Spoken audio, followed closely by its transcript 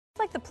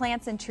like the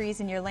plants and trees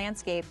in your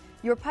landscape,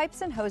 your pipes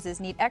and hoses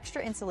need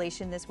extra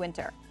insulation this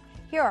winter.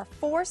 Here are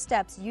 4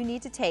 steps you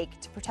need to take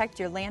to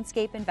protect your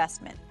landscape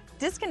investment.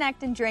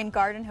 Disconnect and drain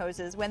garden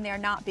hoses when they are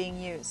not being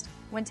used.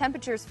 When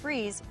temperatures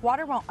freeze,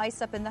 water won't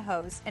ice up in the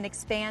hose and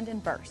expand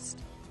and burst.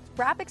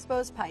 Wrap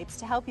exposed pipes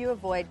to help you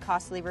avoid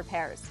costly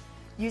repairs.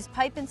 Use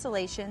pipe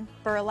insulation,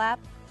 burlap,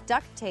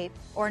 duct tape,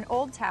 or an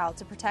old towel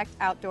to protect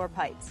outdoor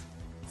pipes.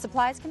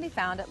 Supplies can be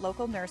found at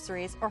local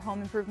nurseries or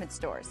home improvement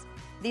stores.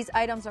 These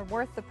items are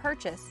worth the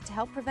purchase to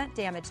help prevent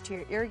damage to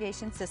your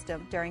irrigation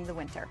system during the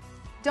winter.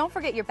 Don't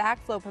forget your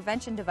backflow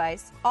prevention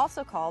device,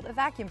 also called a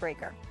vacuum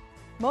breaker.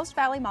 Most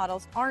Valley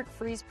models aren't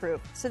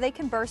freeze-proof, so they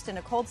can burst in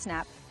a cold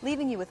snap,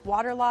 leaving you with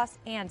water loss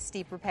and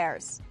steep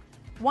repairs.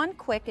 One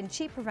quick and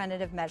cheap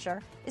preventative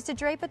measure is to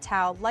drape a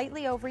towel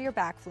lightly over your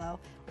backflow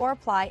or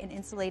apply an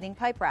insulating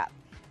pipe wrap.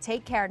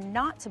 Take care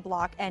not to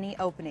block any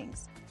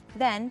openings.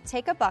 Then,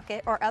 take a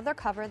bucket or other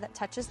cover that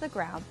touches the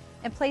ground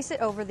and place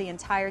it over the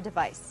entire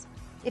device.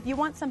 If you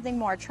want something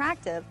more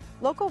attractive,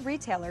 local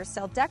retailers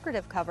sell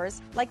decorative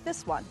covers like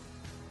this one.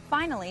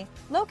 Finally,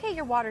 locate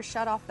your water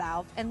shutoff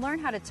valve and learn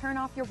how to turn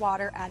off your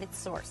water at its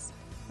source.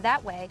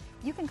 That way,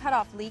 you can cut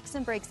off leaks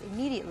and breaks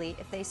immediately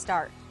if they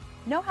start.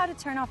 Know how to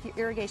turn off your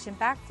irrigation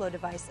backflow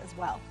device as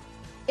well.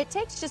 It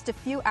takes just a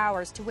few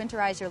hours to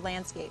winterize your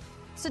landscape,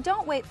 so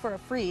don't wait for a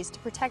freeze to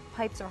protect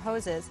pipes or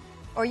hoses,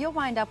 or you'll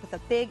wind up with a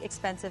big,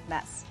 expensive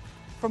mess.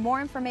 For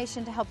more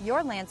information to help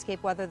your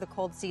landscape weather the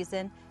cold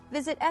season,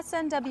 visit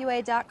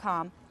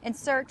snwa.com and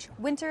search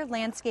Winter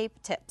Landscape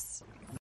Tips.